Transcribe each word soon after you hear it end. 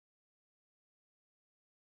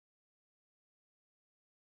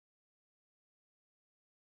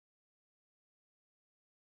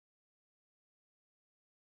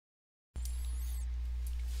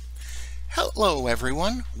Hello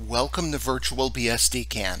everyone, welcome to Virtual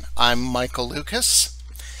BSD-CAN. I'm Michael Lucas,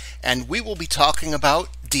 and we will be talking about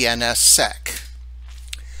DNSSEC.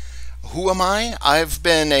 Who am I? I've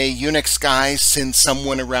been a Unix guy since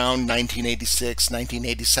somewhere around 1986,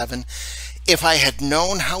 1987. If I had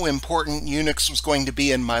known how important Unix was going to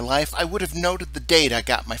be in my life, I would have noted the date I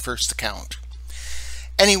got my first account.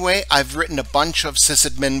 Anyway, I've written a bunch of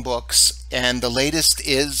sysadmin books, and the latest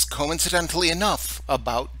is, coincidentally enough,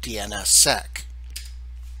 about DNSSEC.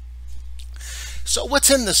 So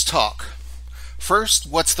what's in this talk? First,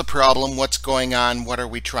 what's the problem? What's going on? What are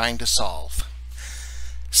we trying to solve?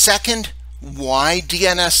 Second, why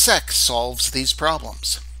DNSSEC solves these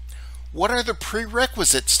problems. What are the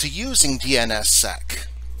prerequisites to using DNSSEC?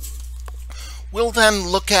 We'll then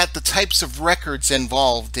look at the types of records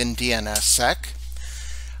involved in DNSSEC.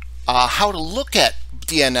 How to look at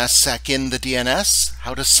DNSSEC in the DNS,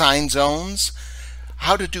 how to sign zones,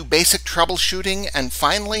 how to do basic troubleshooting, and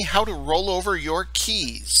finally, how to roll over your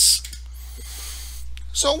keys.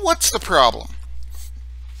 So what's the problem?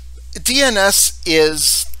 DNS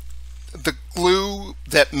is the glue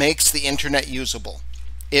that makes the internet usable.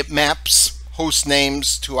 It maps host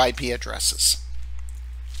names to IP addresses.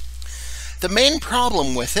 The main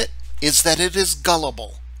problem with it is that it is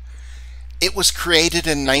gullible. It was created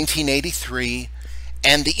in 1983,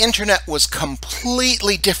 and the internet was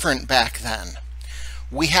completely different back then.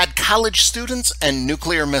 We had college students and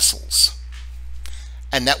nuclear missiles,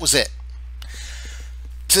 and that was it.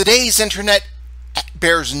 Today's internet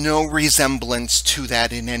bears no resemblance to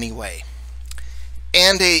that in any way.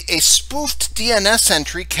 And a spoofed DNS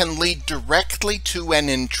entry can lead directly to an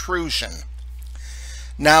intrusion.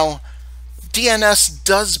 Now, DNS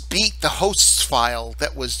does beat the hosts file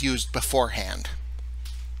that was used beforehand.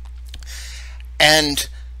 And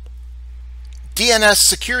DNS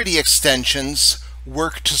security extensions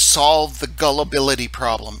work to solve the gullibility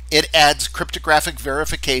problem. It adds cryptographic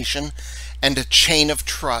verification and a chain of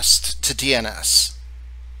trust to DNS.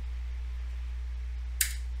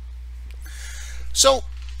 So,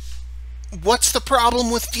 what's the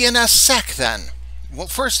problem with DNSSEC then? Well,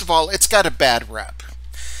 first of all, it's got a bad rep.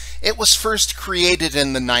 It was first created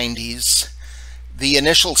in the 90s. The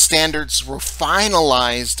initial standards were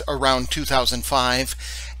finalized around 2005,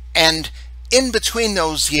 and in between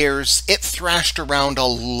those years, it thrashed around a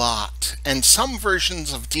lot, and some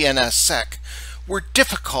versions of DNSSEC were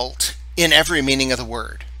difficult in every meaning of the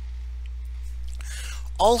word.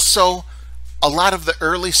 Also, a lot of the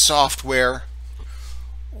early software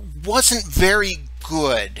wasn't very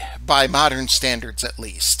good by modern standards, at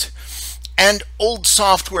least. And old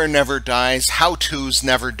software never dies, how-tos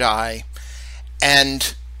never die,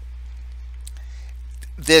 and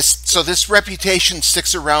this reputation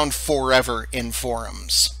sticks around forever in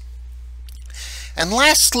forums. And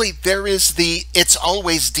lastly, there is the "it's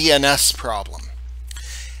always DNS" problem.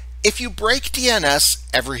 If you break DNS,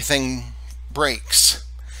 everything breaks.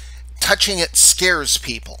 Touching it scares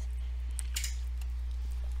people.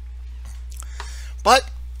 But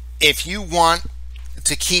if you want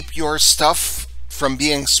to keep your stuff from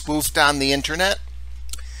being spoofed on the internet,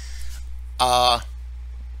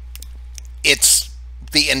 it's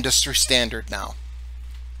the industry standard now.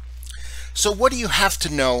 So what do you have to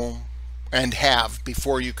know and have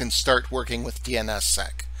before you can start working with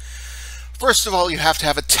DNSSEC? First of all, you have to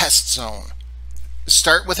have a test zone.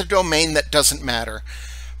 Start with a domain that doesn't matter.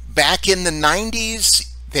 Back in the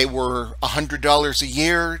 90s, they were $100 a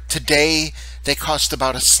year. Today, they cost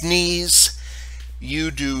about a sneeze.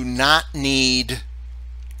 You do not need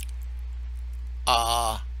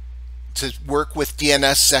to work with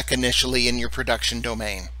DNSSEC initially in your production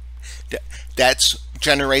domain. That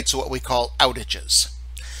generates what we call outages.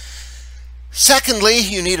 Secondly,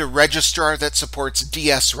 you need a registrar that supports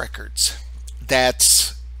DS records.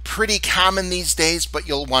 That's pretty common these days, but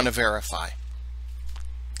you'll want to verify.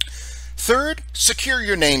 Third, secure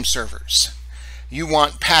your name servers. You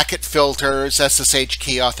want packet filters, SSH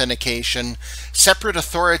key authentication, separate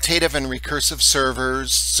authoritative and recursive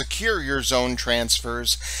servers, secure your zone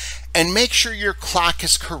transfers, and make sure your clock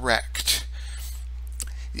is correct.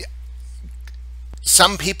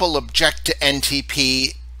 Some people object to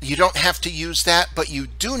NTP. You don't have to use that, but you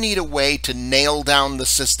do need a way to nail down the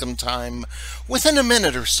system time within a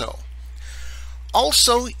minute or so.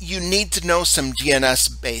 Also, you need to know some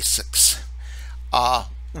DNS basics.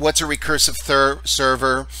 What's a recursive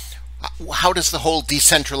server? How does the whole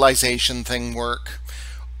decentralization thing work?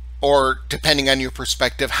 Or, depending on your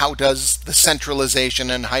perspective, how does the centralization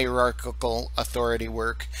and hierarchical authority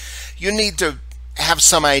work? You need to have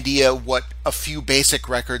some idea what a few basic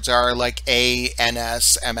records are, like A,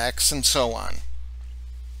 NS, MX, and so on.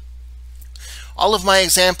 All of my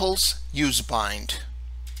examples use bind.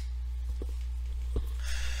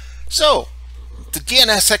 So, the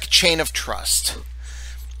DNSSEC chain of trust.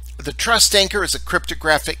 The trust anchor is a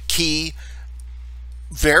cryptographic key,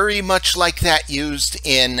 very much like that used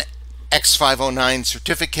in X509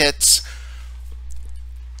 certificates,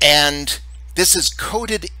 and this is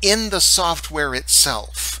coded in the software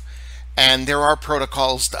itself, and there are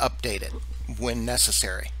protocols to update it when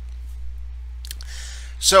necessary.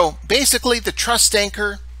 So basically, the trust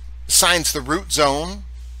anchor signs the root zone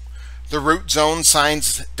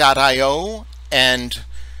signs .io, and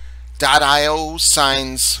 .io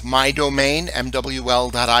signs my domain,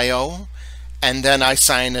 mwl.io, and then I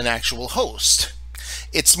sign an actual host.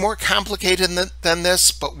 It's more complicated than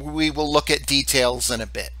this, but we will look at details in a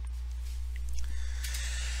bit.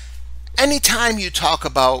 Anytime you talk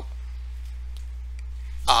about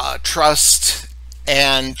trust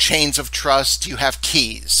and chains of trust, you have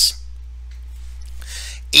keys.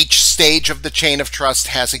 Each stage of the chain of trust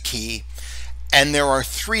has a key, and there are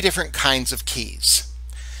 3 different kinds of keys.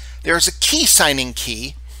 There's a key signing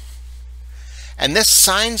key, and this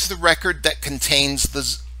signs the record that contains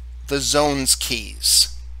the zone's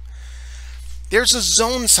keys. There's a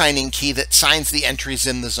zone signing key that signs the entries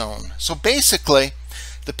in the zone. So basically,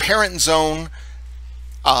 the parent zone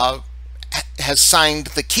has signed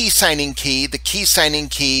the key signing key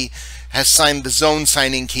has signed the zone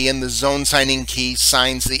signing key, and the zone signing key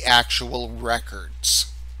signs the actual records.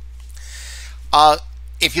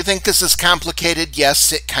 If you think this is complicated,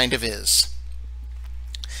 yes, it kind of is.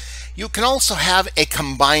 You can also have a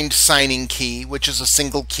combined signing key, which is a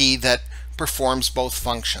single key that performs both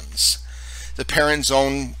functions. The parent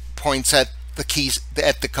zone points at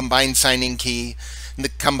the combined signing key, and the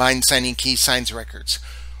combined signing key signs records.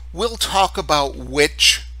 We'll talk about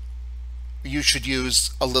which you should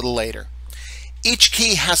use a little later. Each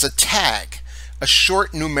key has a tag, a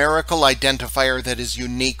short numerical identifier that is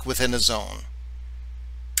unique within a zone.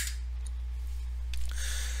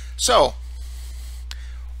 So,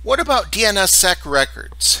 what about DNSSEC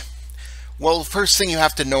records? Well, the first thing you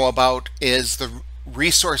have to know about is the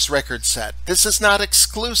resource record set. This is not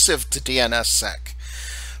exclusive to DNSSEC,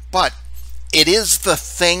 but it is the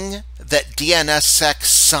thing that DNSSEC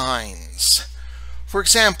signs. For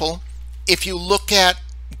example, if you look at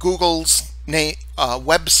Google's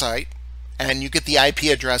website and you get the IP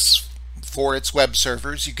address for its web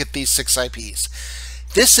servers, you get these 6 IPs.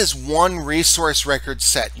 This is one resource record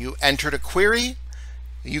set. You entered a query,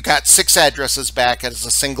 you got 6 addresses back as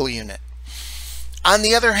a single unit. On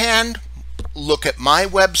the other hand, look at my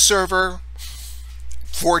web server.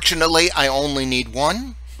 Fortunately, I only need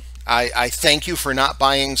 1. I thank you for not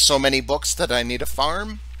buying so many books that I need a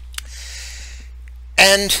farm.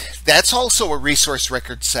 And that's also a resource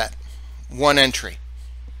record set, 1 entry.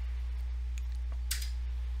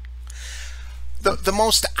 The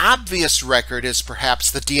most obvious record is perhaps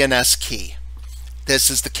the DNS key. This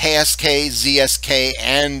is the KSK, ZSK,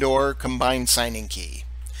 and or combined signing key.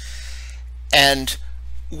 And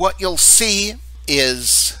what you'll see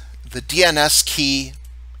is the DNS key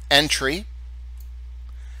entry.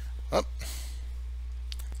 Oh.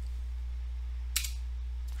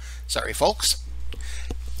 Sorry, folks.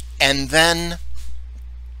 And then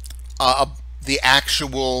the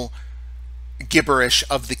actual gibberish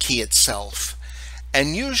of the key itself.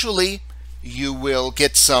 And usually you will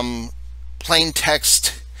get some plain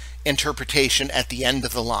text interpretation at the end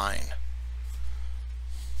of the line.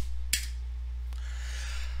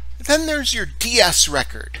 Then there's your DS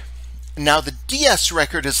record. Now the DS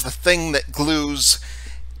record is the thing that glues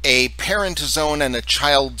a parent zone and a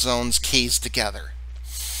child zone's keys together.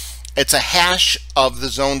 It's a hash of the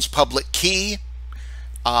zone's public key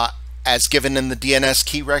as given in the DNS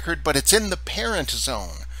key record, but it's in the parent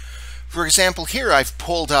zone. For example, here I've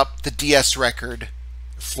pulled up the DS record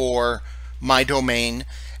for my domain,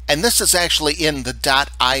 and this is actually in the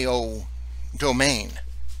 .io domain.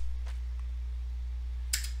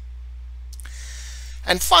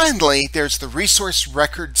 And finally, there's the resource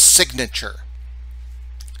record signature.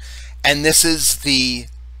 And this is the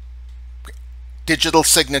digital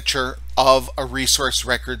signature of a resource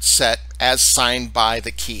record set as signed by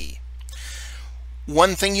the key.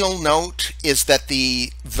 One thing you'll note is that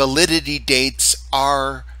the validity dates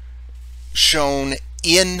are shown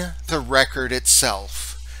in the record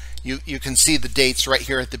itself. You can see the dates right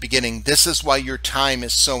here at the beginning. This is why your time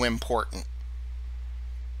is so important.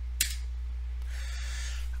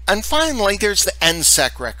 And finally, there's the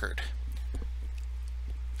NSEC record.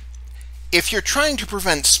 If you're trying to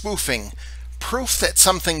prevent spoofing, proof that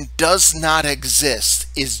something does not exist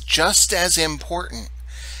is just as important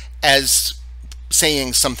as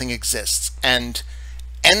saying something exists, and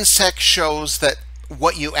NSEC shows that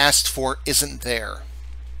what you asked for isn't there.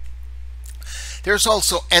 There's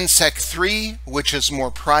also NSEC 3, which is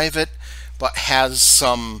more private but has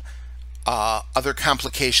some other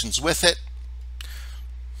complications with it.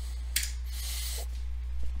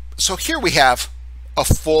 So here we have a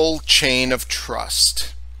full chain of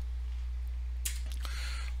trust.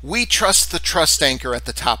 We trust the trust anchor at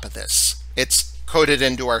the top of this. It's coded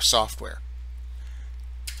into our software.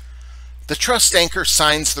 The trust anchor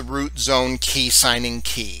signs the root zone key signing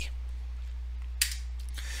key.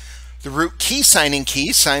 The root key signing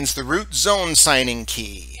key signs the root zone signing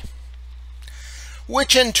key,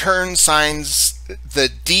 which in turn signs the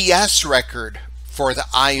DS record for the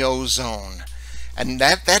IO zone. And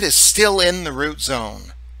that is still in the root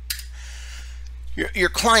zone. Your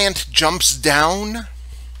client jumps down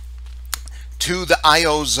to the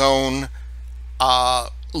IO zone,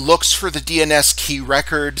 looks for the DNS key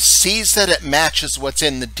record, sees that it matches what's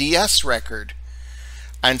in the DS record,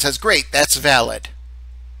 and says, great, that's valid.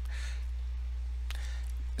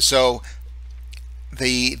 So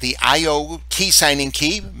the IO key signing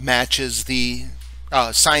key matches the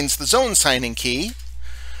signs the zone signing key,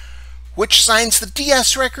 which signs the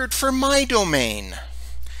DS record for my domain.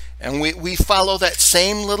 And we follow that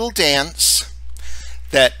same little dance,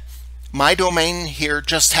 that my domain here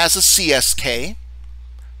just has a CSK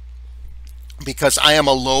because I am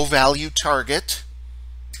a low value target,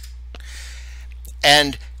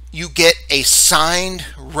 and you get a signed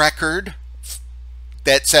record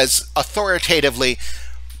that says authoritatively,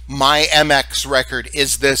 my MX record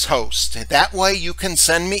is this host. That way you can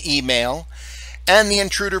send me email, and the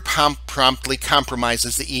intruder promptly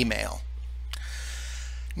compromises the email.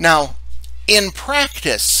 Now, in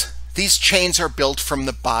practice, these chains are built from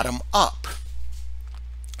the bottom up.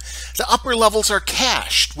 The upper levels are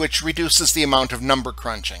cached, which reduces the amount of number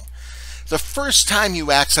crunching. The first time you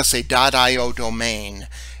access a .io domain,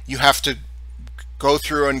 you have to go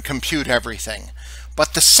through and compute everything.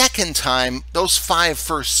 But the second time, those 5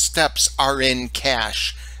 first steps are in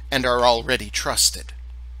cache and are already trusted.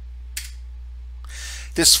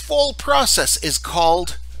 This full process is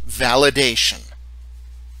called validation.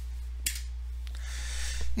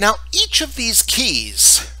 Now, each of these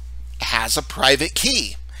keys has a private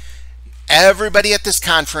key. Everybody at this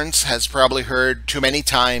conference has probably heard too many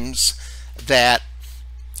times that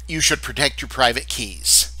you should protect your private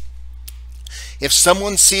keys. If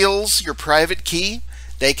someone seals your private key,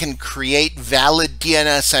 they can create valid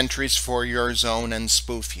DNS entries for your zone and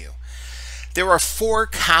spoof you. There are 4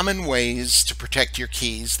 common ways to protect your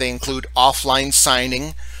keys. They include offline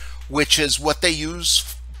signing, which is what they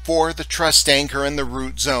use for the trust anchor and the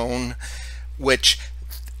root zone, which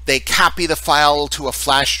they copy the file to a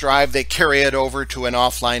flash drive, they carry it over to an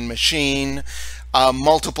offline machine.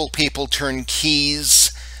 Multiple people turn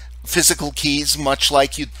keys, physical keys, much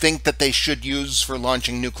like you'd think that they should use for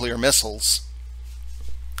launching nuclear missiles.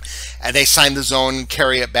 And they sign the zone,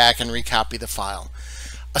 carry it back, and recopy the file.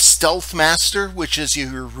 A stealth master, which is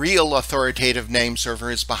your real authoritative name server,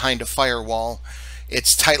 is behind a firewall.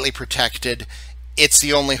 It's tightly protected. It's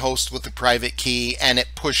the only host with a private key, and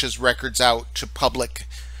it pushes records out to public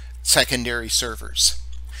secondary servers.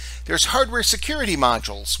 There's hardware security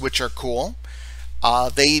modules, which are cool.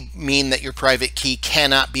 They mean that your private key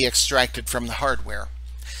cannot be extracted from the hardware.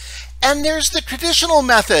 And there's the traditional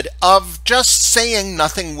method of just saying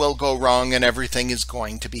nothing will go wrong and everything is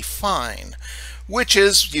going to be fine, which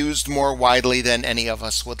is used more widely than any of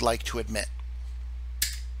us would like to admit.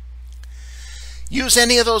 Use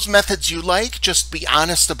any of those methods you like, just be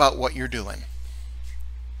honest about what you're doing.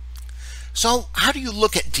 So how do you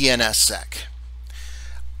look at DNSSEC?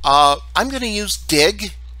 I'm going to use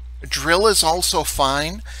DIG. Drill is also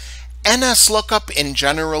fine. NSLookup in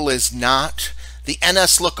general is not. The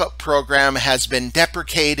NSLookup program has been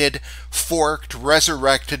deprecated, forked,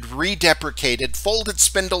 resurrected, redeprecated, folded,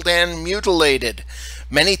 spindled, and mutilated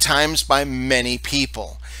many times by many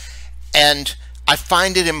people. And I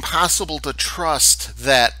find it impossible to trust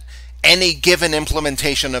that any given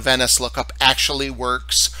implementation of NSLookup actually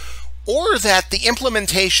works, or that the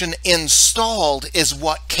implementation installed is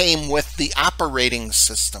what came with the operating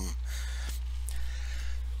system.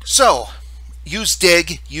 So, use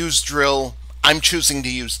DIG, use drill. I'm choosing to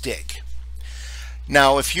use DIG.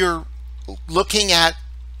 Now, if you're looking at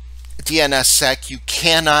DNSSEC, you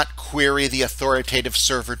cannot query the authoritative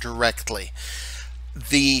server directly.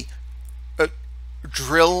 The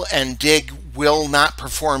drill and DIG will not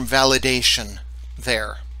perform validation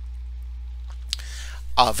there.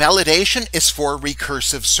 Validation is for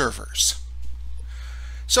recursive servers.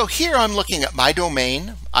 So here I'm looking at my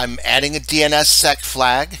domain, I'm adding a DNSSEC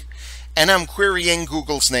flag, and I'm querying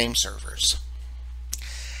Google's name servers.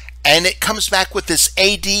 And it comes back with this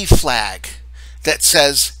AD flag that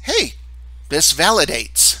says, hey, this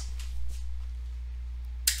validates.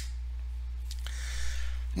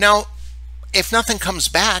 Now, if nothing comes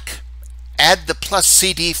back, add the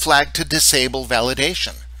 +CD flag to disable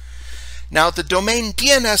validation. Now, the domain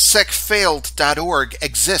DNSSECfailed.org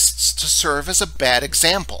exists to serve as a bad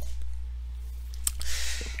example.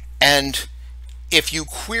 And if you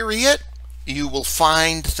query it, you will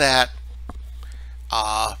find that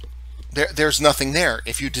there's nothing there.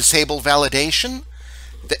 If you disable validation,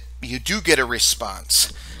 you do get a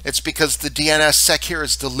response. It's because the DNSSEC here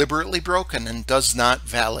is deliberately broken and does not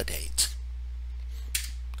validate.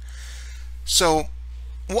 So,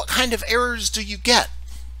 what kind of errors do you get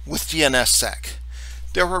with DNSSEC?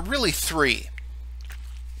 There are really three.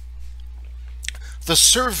 The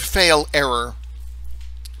serve fail error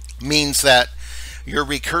means that your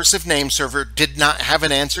recursive name server did not have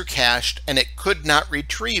an answer cached and it could not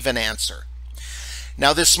retrieve an answer.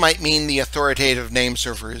 Now, this might mean the authoritative name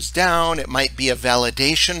server is down. It might be a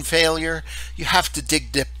validation failure. You have to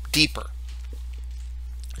dig deeper.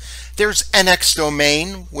 There's NX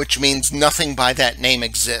domain, which means nothing by that name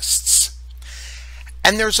exists.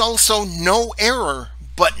 And there's also no error,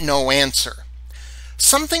 but no answer.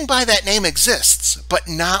 Something by that name exists, but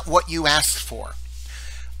not what you asked for.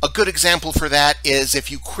 A good example for that is if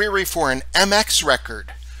you query for an MX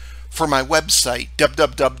record for my website,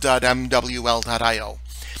 www.mwl.io.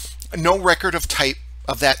 No record of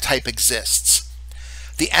that type exists.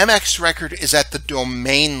 The MX record is at the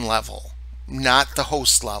domain level, not the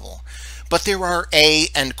host level. But there are A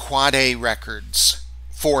and quad A records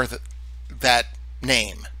for that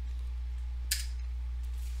name.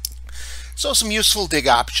 So some useful dig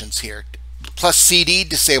options here. +CD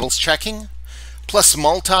disables checking.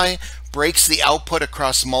 +multi breaks the output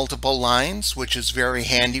across multiple lines, which is very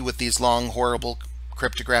handy with these long, horrible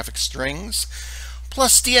cryptographic strings.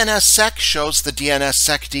 +DNSSEC shows the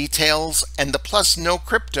DNSSEC details, and the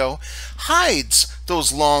 +NoCrypto hides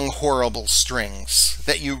those long, horrible strings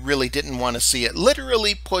that you really didn't want to see. It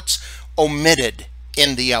literally puts omitted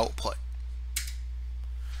in the output.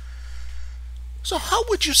 So how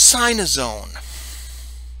would you sign a zone?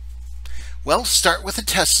 Well, start with a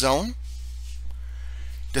test zone.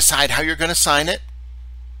 Decide how you're going to sign it.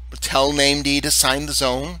 Tell named to sign the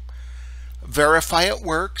zone. Verify it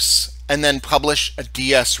works, and then publish a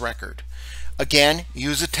DS record. Again,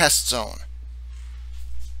 use a test zone.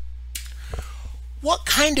 What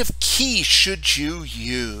kind of key should you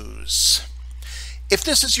use? If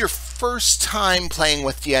this is your first time playing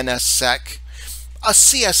with DNSSEC, a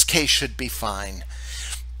CSK should be fine.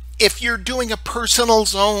 If you're doing a personal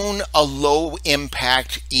zone, a low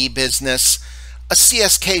impact e-business, a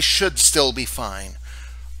CSK should still be fine.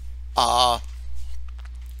 A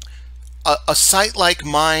site like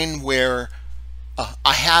mine where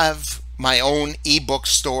I have my own ebook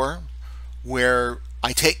store where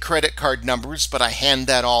I take credit card numbers, but I hand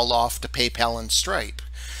that all off to PayPal and Stripe.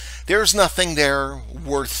 There's nothing there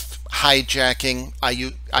worth hijacking.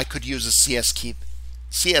 I could use a CSK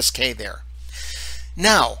there.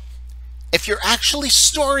 Now, if you're actually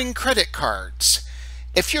storing credit cards,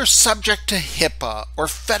 if you're subject to HIPAA or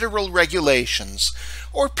federal regulations,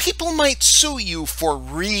 or people might sue you for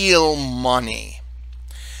real money,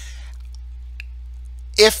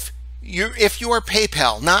 if you are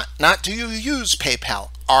PayPal, not do you use PayPal,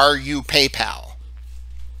 are you PayPal?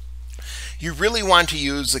 You really want to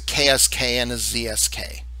use a KSK and a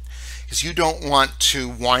ZSK, because you don't want to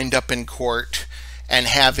wind up in court and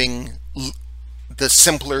having the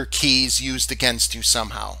simpler keys used against you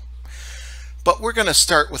somehow. But we're going to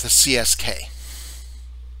start with a CSK.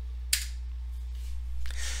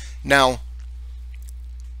 Now,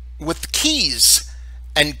 with keys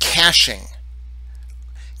and caching,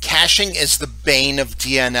 caching is the bane of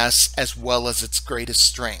DNS as well as its greatest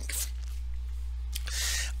strength.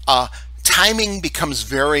 Timing becomes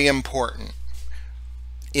very important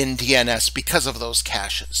in DNS because of those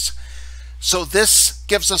caches. So this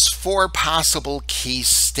gives us 4 possible key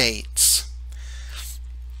states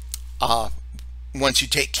once you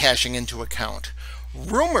take caching into account.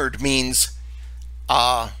 Rumored means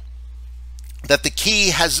that the key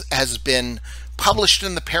has been published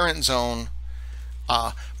in the parent zone,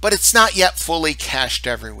 but it's not yet fully cached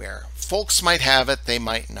everywhere. Folks might have it, they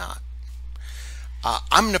might not.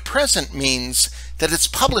 Omnipresent means that it's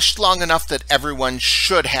published long enough that everyone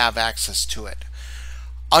should have access to it.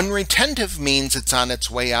 Unretentive means it's on its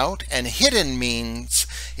way out, and hidden means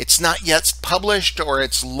it's not yet published or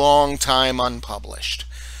it's long time unpublished.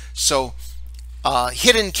 So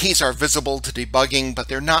hidden keys are visible to debugging, but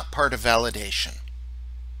they're not part of validation.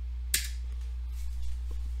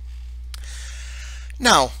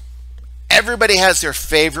 Now, everybody has their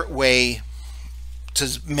favorite way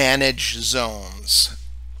to manage zones,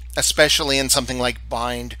 especially in something like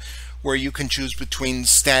bind, where you can choose between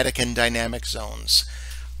static and dynamic zones.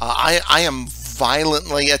 I am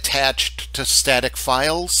violently attached to static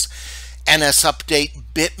files. NSUpdate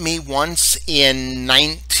bit me once in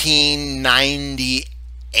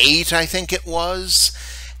 1998, I think it was,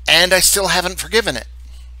 and I still haven't forgiven it.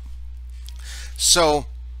 So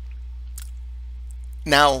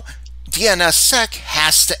now DNSSEC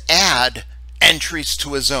has to add entries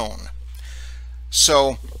to a zone.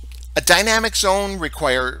 So a dynamic zone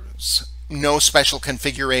requires no special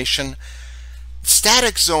configuration.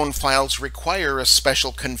 Static zone files require a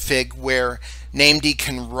special config where named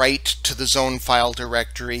can write to the zone file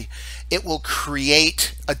directory. It will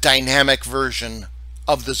create a dynamic version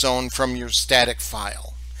of the zone from your static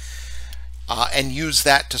file and use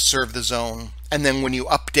that to serve the zone. And then when you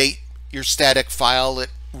update your static file, it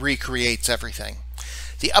recreates everything.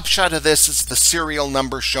 The upshot of this is the serial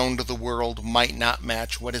number shown to the world might not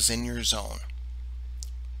match what is in your zone.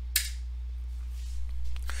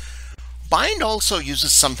 Bind also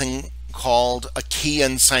uses something called a key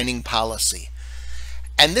unsigning policy.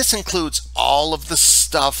 And this includes all of the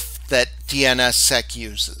stuff that DNSSEC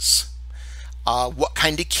uses. What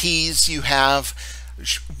kind of keys you have,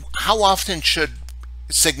 how often should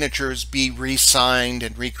signatures be re-signed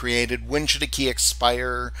and recreated, when should a key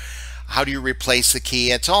expire, how do you replace the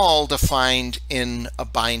key. It's all defined in a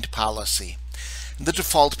bind policy. The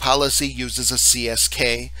default policy uses a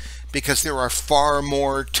CSK because there are far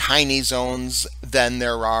more tiny zones than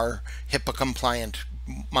there are HIPAA compliant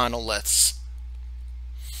monoliths.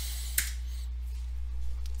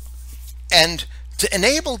 And to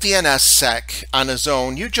enable DNSSEC on a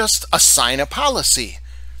zone, you just assign a policy.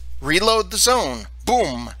 Reload the zone.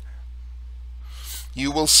 Boom. You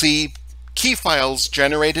will see key files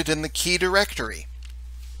generated in the key directory.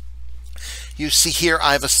 You see here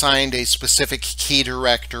I've assigned a specific key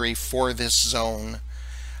directory for this zone.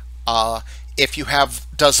 If you have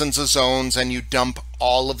dozens of zones and you dump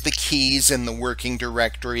all of the keys in the working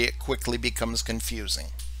directory, it quickly becomes confusing.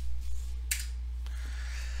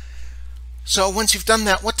 So once you've done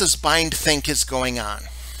that, what does bind think is going on?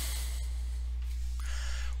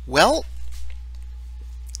 Well,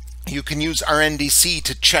 you can use RNDC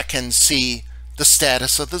to check and see the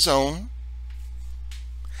status of the zone.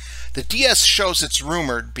 The DS shows it's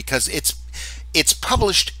rumored because it's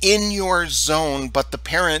published in your zone, but the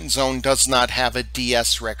parent zone does not have a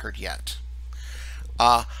DS record yet.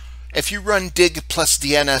 If you run dig plus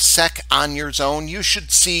DNSSEC on your zone, you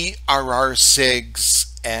should see RR SIGs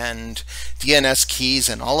and DNS keys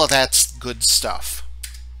and all of that good stuff.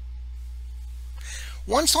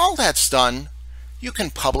 Once all that's done, you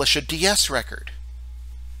can publish a DS record.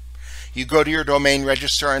 You go to your domain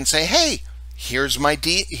registrar and say, hey, here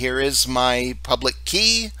is my public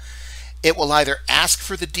key. It will either ask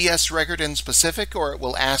for the DS record in specific, or it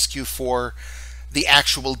will ask you for the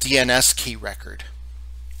actual DNS key record.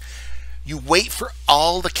 You wait for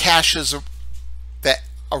all the caches that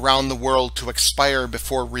around the world to expire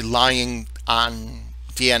before relying on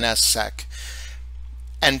DNSSEC,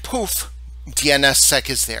 and poof, DNSSEC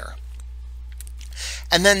is there.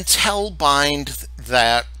 And then tell bind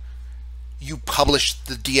that you published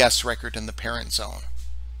the DS record in the parent zone.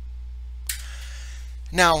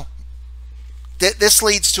 Now, this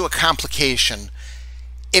leads to a complication.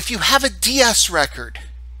 If you have a DS record,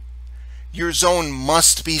 your zone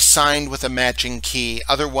must be signed with a matching key,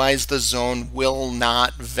 otherwise the zone will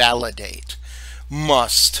not validate.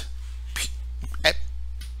 Must.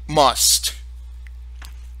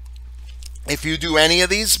 If you do any of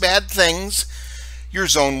these bad things, your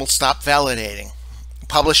zone will stop validating.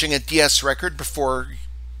 Publishing a DS record before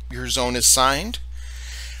your zone is signed.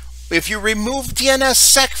 If you remove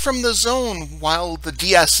DNSSEC from the zone while the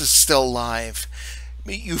DS is still live,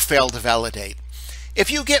 you fail to validate. If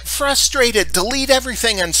you get frustrated, delete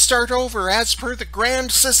everything and start over as per the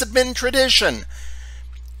grand sysadmin tradition.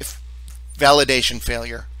 Validation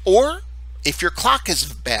failure. Or if your clock is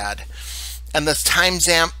bad and the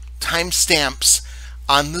timestamps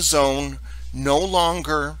on the zone no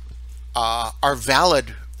longer are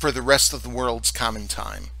valid for the rest of the world's common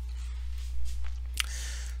time.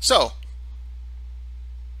 So,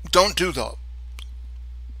 don't do that.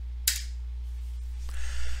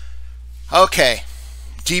 Okay,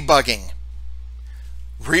 debugging.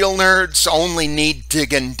 Real nerds only need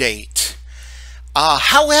dig and date.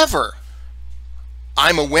 However,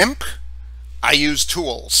 I'm a wimp. I use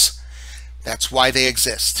tools. That's why they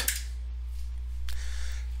exist.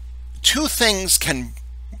 Two things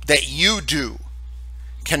that you do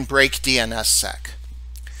can break DNSSEC: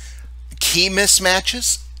 key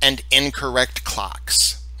mismatches and incorrect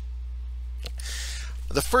clocks.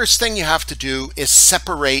 The first thing you have to do is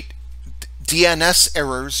separate DNS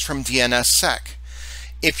errors from DNSSEC.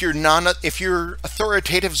 If your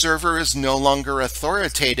authoritative server is no longer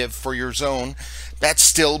authoritative for your zone, that's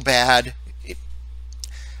still bad.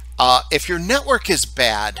 If your network is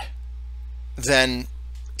bad, then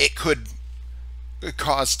it could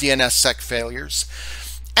cause DNSSEC failures.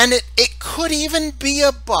 And it could even be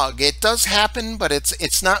a bug. It does happen, but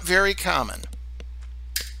it's not very common.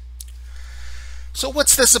 So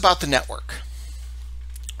what's this about the network?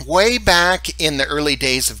 Way back in the early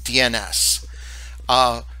days of DNS,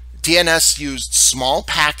 DNS used small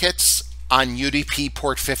packets on UDP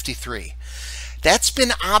port 53. That's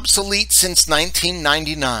been obsolete since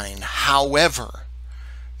 1999. However,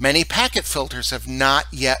 many packet filters have not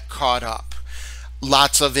yet caught up.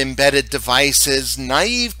 Lots of embedded devices,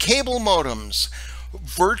 naive cable modems,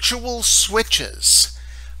 virtual switches.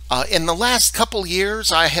 In the last couple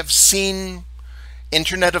years, I have seen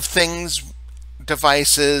Internet of Things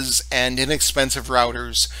devices and inexpensive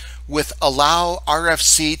routers with allow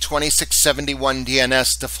RFC 2671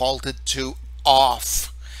 DNS defaulted to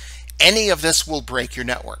off. Any of this will break your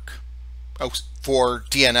network for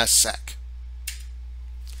DNSSEC.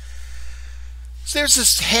 So there's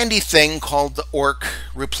this handy thing called the ORC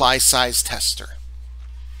reply size tester.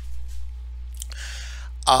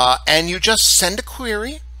 And you just send a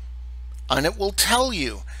query and it will tell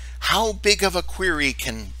you how big of a query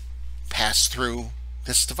can pass through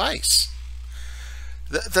this device.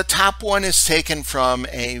 The top one is taken from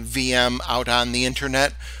a VM out on the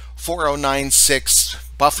internet. 4096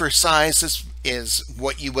 buffer size is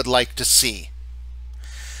what you would like to see.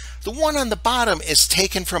 The one on the bottom is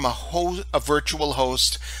taken from a virtual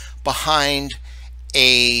host behind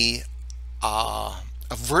a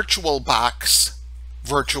VirtualBox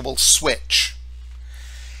virtual switch.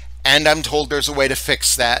 And I'm told there's a way to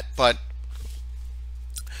fix that, but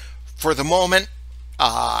for the moment,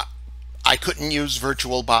 I couldn't use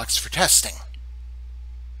VirtualBox for testing.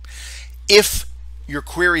 If your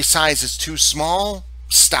query size is too small,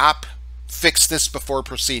 stop, fix this before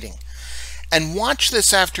proceeding. And watch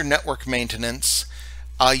this after network maintenance.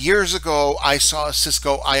 Years ago, I saw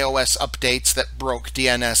Cisco iOS updates that broke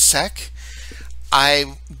DNSSEC.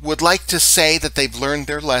 I would like to say that they've learned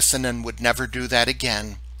their lesson and would never do that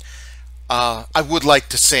again. I would like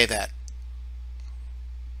to say that.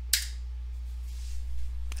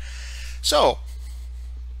 So,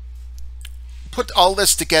 put all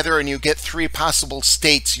this together and you get three possible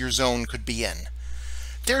states your zone could be in.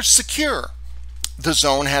 There's secure. The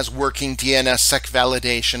zone has working DNSSEC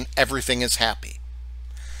validation. Everything is happy.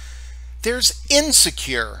 There's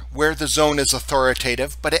insecure, where the zone is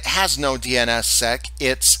authoritative, but it has no DNSSEC.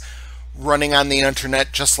 It's running on the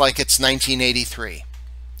internet just like it's 1983.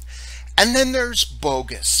 And then there's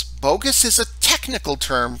bogus. Bogus is a technical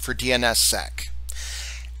term for DNSSEC.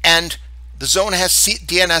 And the zone has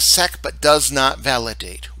DNSSEC but does not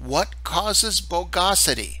validate. What causes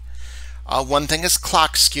bogosity? One thing is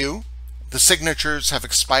clock skew. The signatures have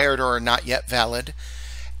expired or are not yet valid.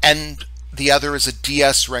 And the other is a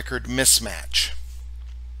DS record mismatch.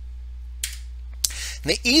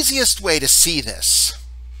 And the easiest way to see this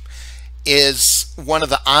is one of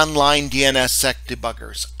the online DNSSEC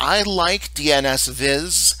debuggers. I like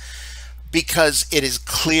DNSViz because it is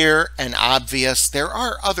clear and obvious. There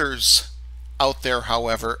are others out there,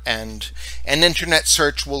 however, and an internet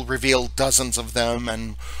search will reveal dozens of them,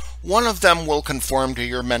 and one of them will conform to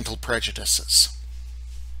your mental prejudices.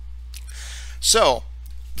 So,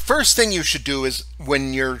 the first thing you should do is,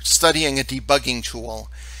 when you're studying a debugging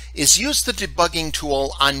tool, is use the debugging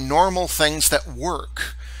tool on normal things that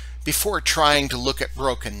work before trying to look at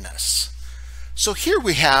brokenness. So here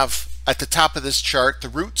we have at the top of this chart, the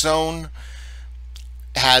root zone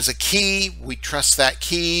has a key. We trust that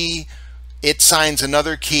key. It signs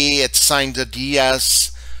another key. It signs a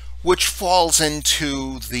DS, which falls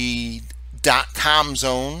into the .com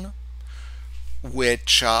zone,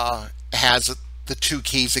 which has the two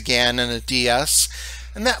keys again and a DS.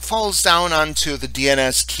 And that falls down onto the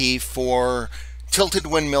DNS key for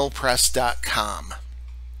tiltedwindmillpress.com.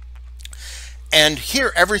 And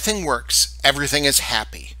here everything works. Everything is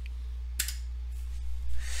happy.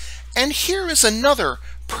 And here is another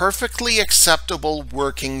perfectly acceptable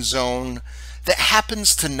working zone that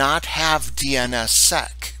happens to not have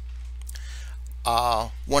DNSSEC.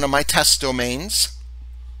 One of my test domains.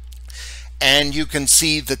 and you can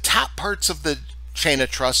see the top parts of the chain of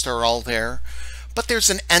trust are all there, but there's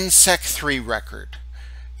an NSEC 3 record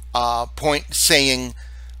point saying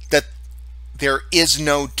that there is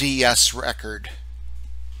no DS record.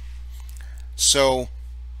 So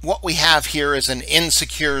what we have here is an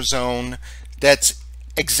insecure zone that's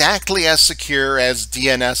exactly as secure as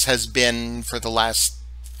DNS has been for the last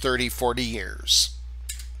 30-40 years.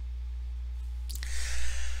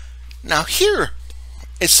 Now here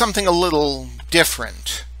is something a little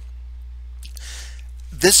different.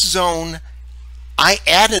 This zone, I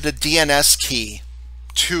added a DNS key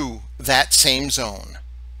to that same zone,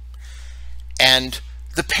 and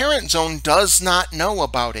the parent zone does not know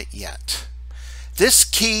about it yet. This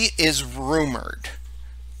key is rumored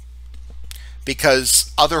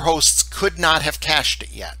because other hosts could not have cached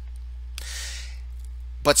it yet.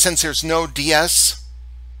 But since there's no DS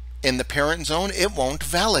in the parent zone, it won't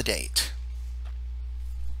validate.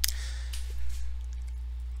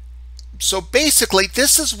 So basically,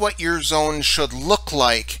 this is what your zone should look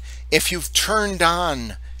like if you've turned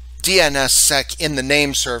on DNSSEC in the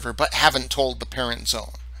name server but haven't told the parent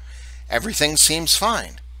zone. Everything seems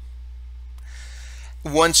fine.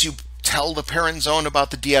 Once you tell the parent zone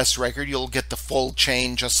about the DS record, you'll get the full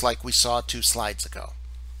chain just like we saw 2 slides ago.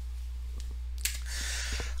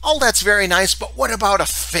 All that's very nice, but what about a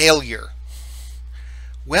failure?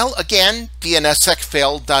 Well, again,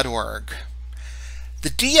 DNSSECfailed.org. The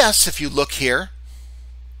DS, if you look here,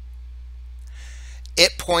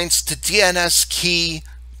 it points to DNS key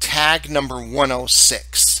tag number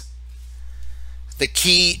 106. The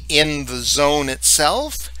key in the zone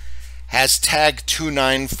itself has tag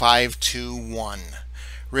 29521.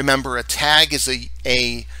 Remember, a tag is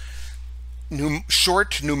a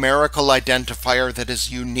short numerical identifier that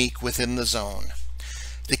is unique within the zone.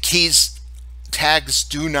 The keys tags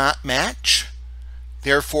do not match,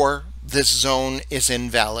 therefore this zone is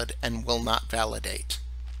invalid and will not validate.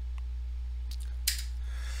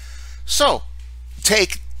 So,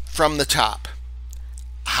 take from the top.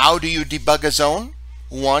 How do you debug a zone?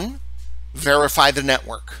 1, verify the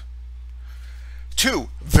network. 2,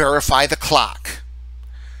 verify the clock.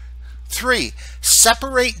 3,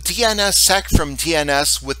 separate DNSSEC from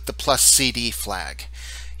DNS with the +CD flag.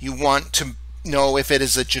 You want to know if it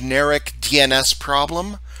is a generic DNS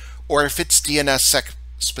problem or if it's DNSSEC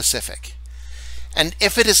specific. And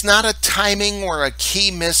if it is not a timing or a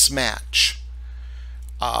key mismatch,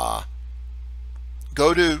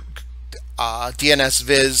 go to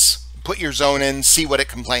DNSViz, put your zone in, see what it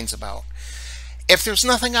complains about. If there's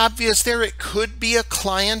nothing obvious there, it could be a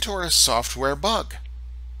client or a software bug.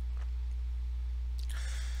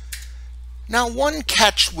 Now, one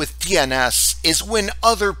catch with DNS is when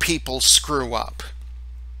other people screw up.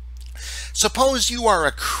 Suppose you are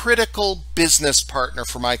a critical business partner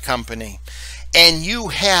for my company and you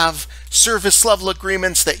have service level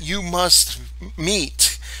agreements that you must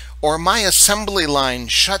meet, or my assembly line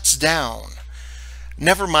shuts down.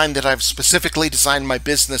 Never mind that I've specifically designed my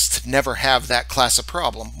business to never have that class of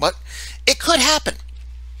problem, but it could happen.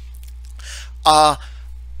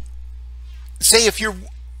 Say if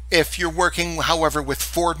you're working, however, with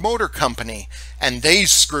Ford Motor Company and they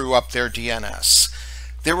screw up their DNS,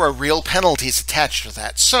 there are real penalties attached to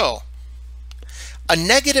that. So, a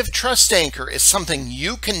negative trust anchor is something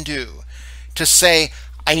you can do to say,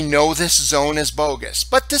 I know this zone is bogus,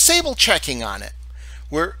 but disable checking on it.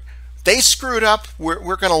 They screwed up,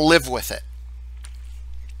 we're going to live with it.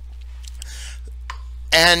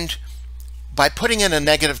 And by putting in a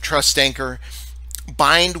negative trust anchor,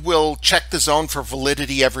 Bind will check the zone for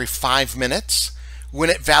validity every 5 minutes.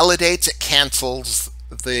 When it validates, it cancels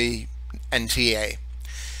the NTA.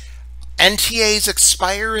 NTAs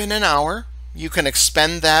expire in an hour. You can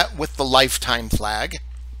expend that with the lifetime flag.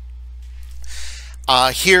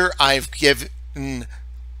 Here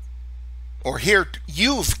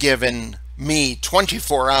you've given me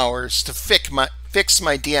 24 hours to fix my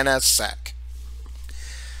DNSSEC.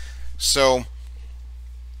 So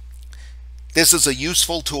this is a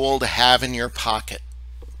useful tool to have in your pocket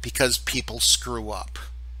because people screw up.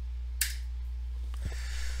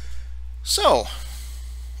 So,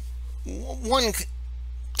 one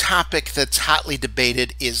topic that's hotly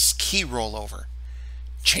debated is key rollover,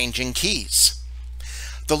 changing keys.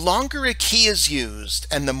 The longer a key is used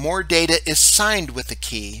and the more data is signed with the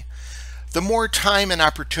key, the more time and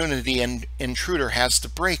opportunity an intruder has to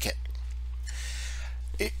break it.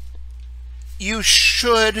 You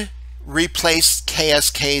should replace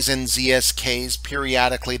KSKs and ZSKs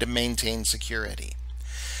periodically to maintain security.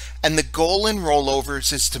 And the goal in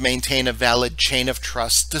rollovers is to maintain a valid chain of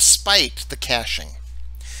trust despite the caching.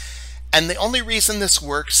 And the only reason this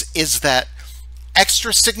works is that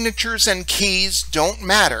extra signatures and keys don't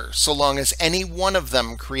matter so long as any one of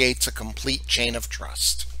them creates a complete chain of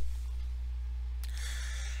trust.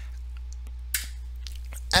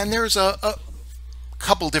 And there's a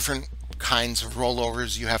couple different kinds of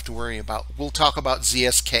rollovers you have to worry about. We'll talk about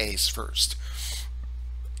ZSKs first.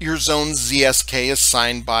 Your zone's ZSK is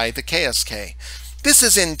signed by the KSK. This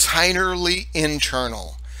is entirely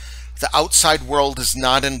internal. The outside world is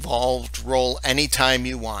not involved. Roll anytime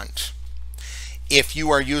you want. If you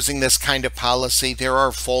are using this kind of policy, there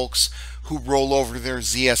are folks who roll over their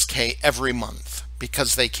ZSK every month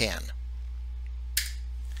because they can.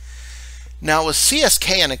 Now, a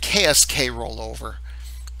CSK and a KSK rollover,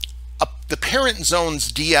 the parent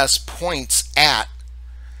zone's DS points at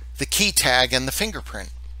the key tag and the fingerprint.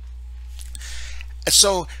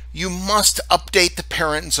 So you must update the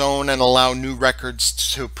parent zone and allow new records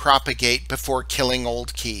to propagate before killing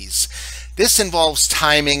old keys. This involves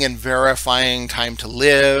timing and verifying time to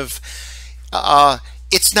live.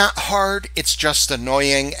 It's not hard, it's just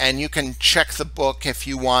annoying, and you can check the book if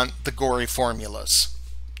you want the gory formulas.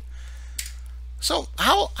 So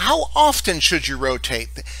how often should you rotate?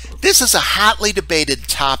 This is a hotly debated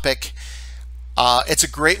topic. It's a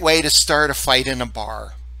great way to start a fight in a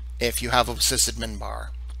bar if you have a sysadmin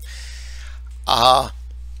bar.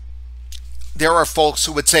 There are folks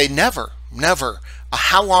who would say never, never.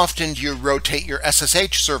 How often do you rotate your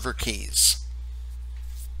SSH server keys?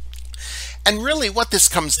 And really what this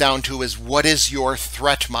comes down to is, what is your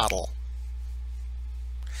threat model?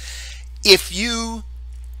 If you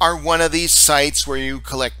are one of these sites where you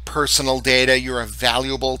collect personal data, you're a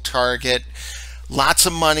valuable target, lots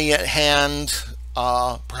of money at hand,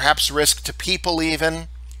 perhaps risk to people even,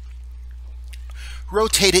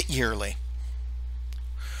 rotate it yearly.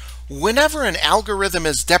 Whenever an algorithm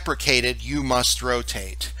is deprecated, you must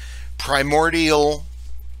rotate. Primordial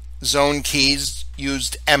zone keys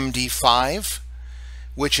used MD5,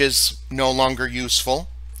 which is no longer useful,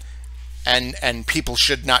 and people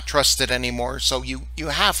should not trust it anymore, so you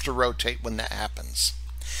have to rotate when that happens.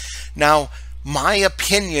 Now, my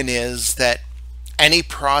opinion is that any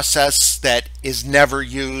process that is never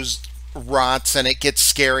used rots, and it gets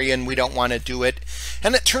scary and we don't want to do it,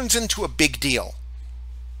 and it turns into a big deal.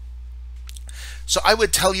 So I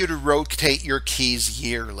would tell you to rotate your keys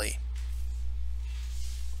yearly.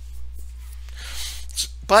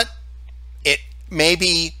 But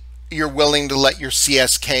maybe you're willing to let your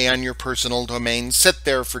CSK on your personal domain sit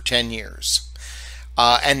there for 10 years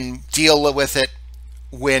and deal with it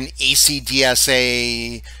when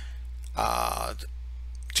ECDSA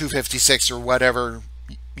 256 or whatever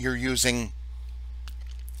you're using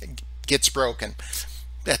gets broken.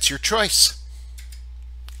 That's your choice.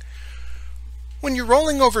 When you're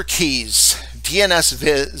rolling over keys,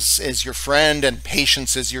 DNSViz is your friend and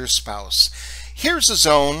patience is your spouse. Here's a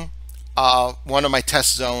zone, one of my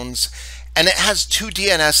test zones, and it has two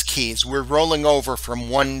DNS keys. We're rolling over from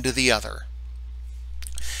one to the other.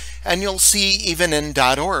 And you'll see even in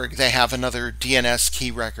 .org they have another DNS key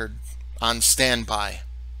record on standby.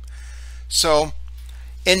 So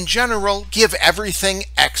in general, give everything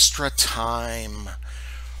extra time.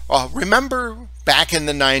 Remember back in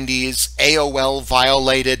the 90s, AOL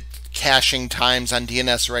violated caching times on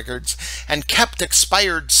DNS records and kept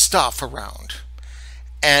expired stuff around.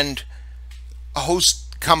 And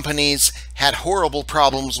host companies had horrible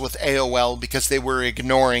problems with AOL because they were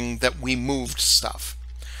ignoring that we moved stuff.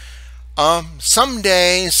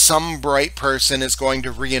 Someday, some bright person is going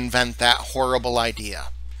to reinvent that horrible idea.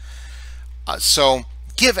 So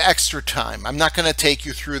give extra time. I'm not going to take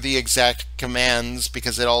you through the exact commands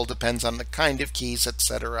because it all depends on the kind of keys,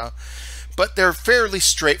 etc. But they're fairly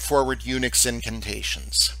straightforward Unix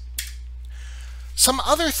incantations. Some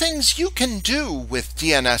other things you can do with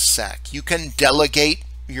DNSSEC. You can delegate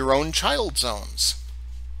your own child zones.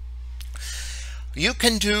 You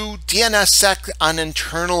can do DNSSEC on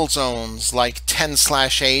internal zones like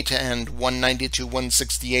 10/8 and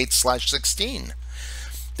 192.168/16.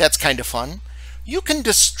 That's kind of fun. You can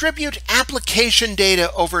distribute application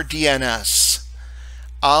data over DNS.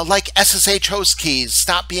 Like SSH host keys,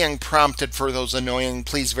 stop being prompted for those annoying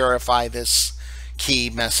 "please verify this" key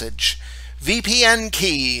message. VPN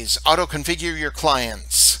keys, auto-configure your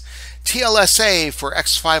clients. TLSA for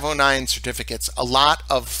X509 certificates. A lot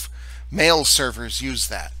of mail servers use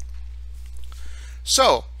that.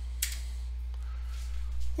 So,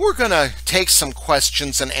 we're going to take some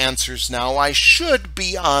questions and answers now. I should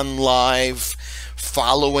be on live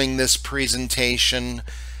following this presentation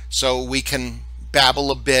so we can babble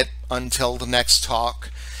a bit until the next talk.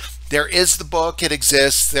 There is the book, it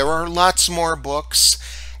exists. There are lots more books,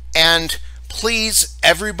 And please,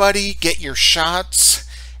 everybody, get your shots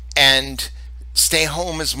and stay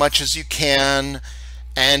home as much as you can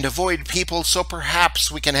and avoid people so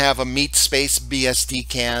perhaps we can have a Meet Space BSD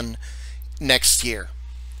can next year.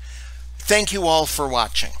 Thank you all for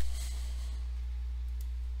watching.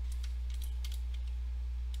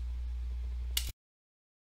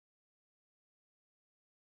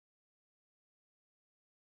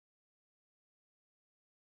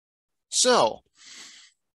 So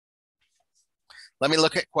let me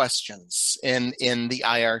look at questions in the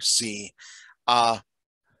IRC.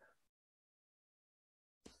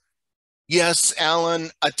 Yes,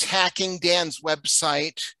 Alan, attacking Dan's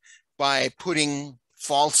website by putting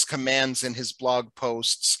false commands in his blog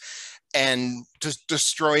posts and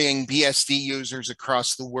destroying BSD users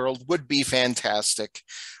across the world would be fantastic.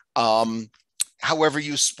 However,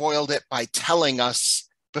 you spoiled it by telling us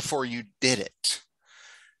before you did it.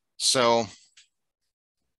 So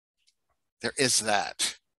there is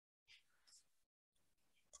that.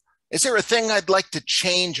 Is there a thing I'd like to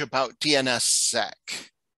change about DNSSEC?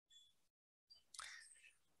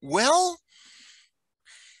 Well,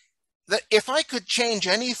 if I could change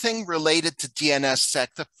anything related to DNSSEC,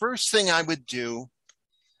 the first thing I would do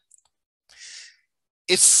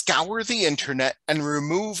is scour the internet and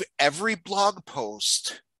remove every blog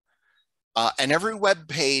post and every web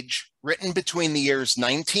page written between the years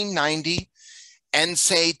 1990 and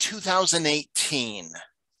say 2018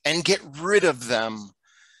 and get rid of them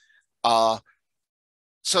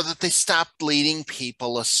so that they stopped leading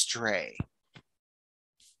people astray.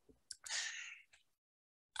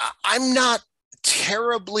 I'm not a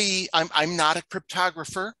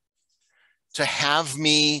cryptographer to have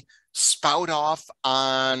me spout off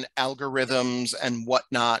on algorithms and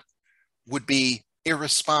whatnot would be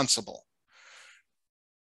irresponsible.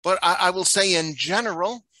 But I will say in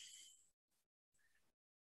general,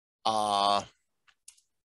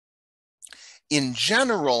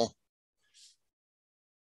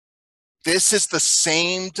 this is the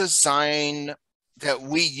same design that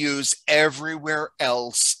we use everywhere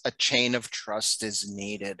else a chain of trust is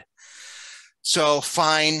needed. So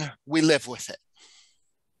fine, we live with it.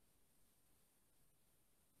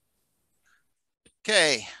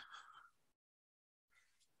 Okay.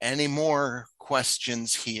 Any more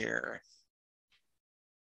questions here?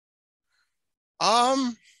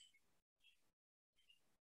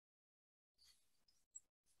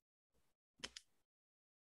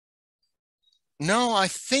 No, I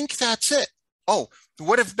think that's it. Oh,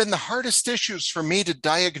 what have been the hardest issues for me to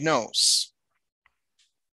diagnose?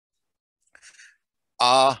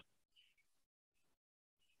 The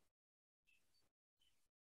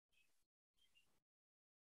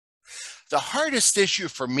hardest issue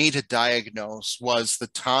for me to diagnose was the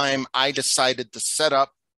time I decided to set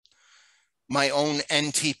up my own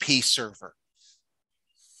NTP server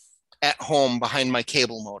at home behind my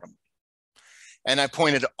cable modem. And I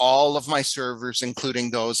pointed all of my servers, including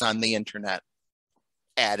those on the internet,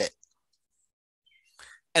 at it.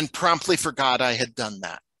 And promptly forgot I had done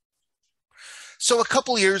that. So a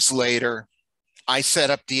couple years later, I set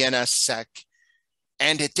up DNSSEC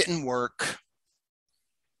and it didn't work.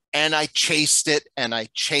 And I chased it and I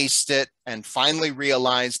chased it and finally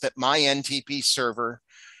realized that my NTP server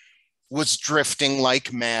was drifting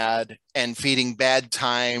like mad and feeding bad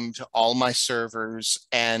time to all my servers.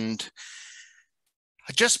 And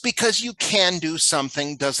just because you can do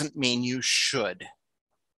something doesn't mean you should.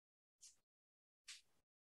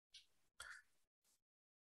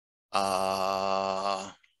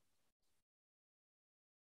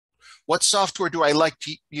 What software do I like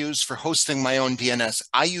to use for hosting my own DNS?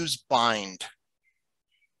 I use Bind.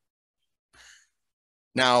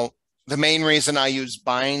 Now, the main reason I use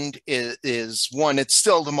Bind is one, it's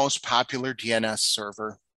still the most popular DNS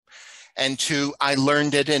server. And two, I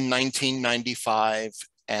learned it in 1995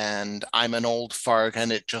 and I'm an old fart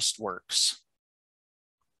and it just works.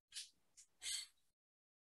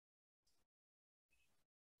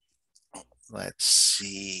 Let's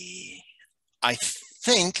see. I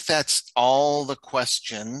think that's all the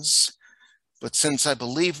questions, but since I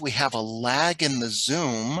believe we have a lag in the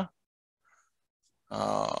Zoom,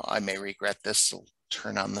 I may regret this, so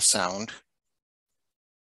turn on the sound.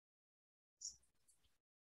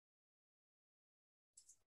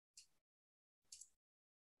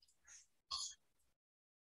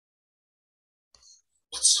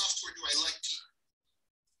 What software do I like to use?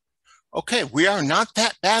 Okay, we are not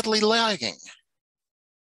that badly lagging.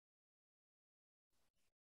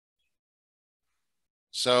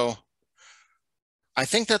 So I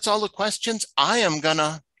think that's all the questions. I am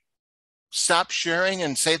gonna stop sharing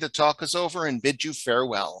and say the talk is over and bid you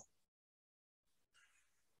farewell.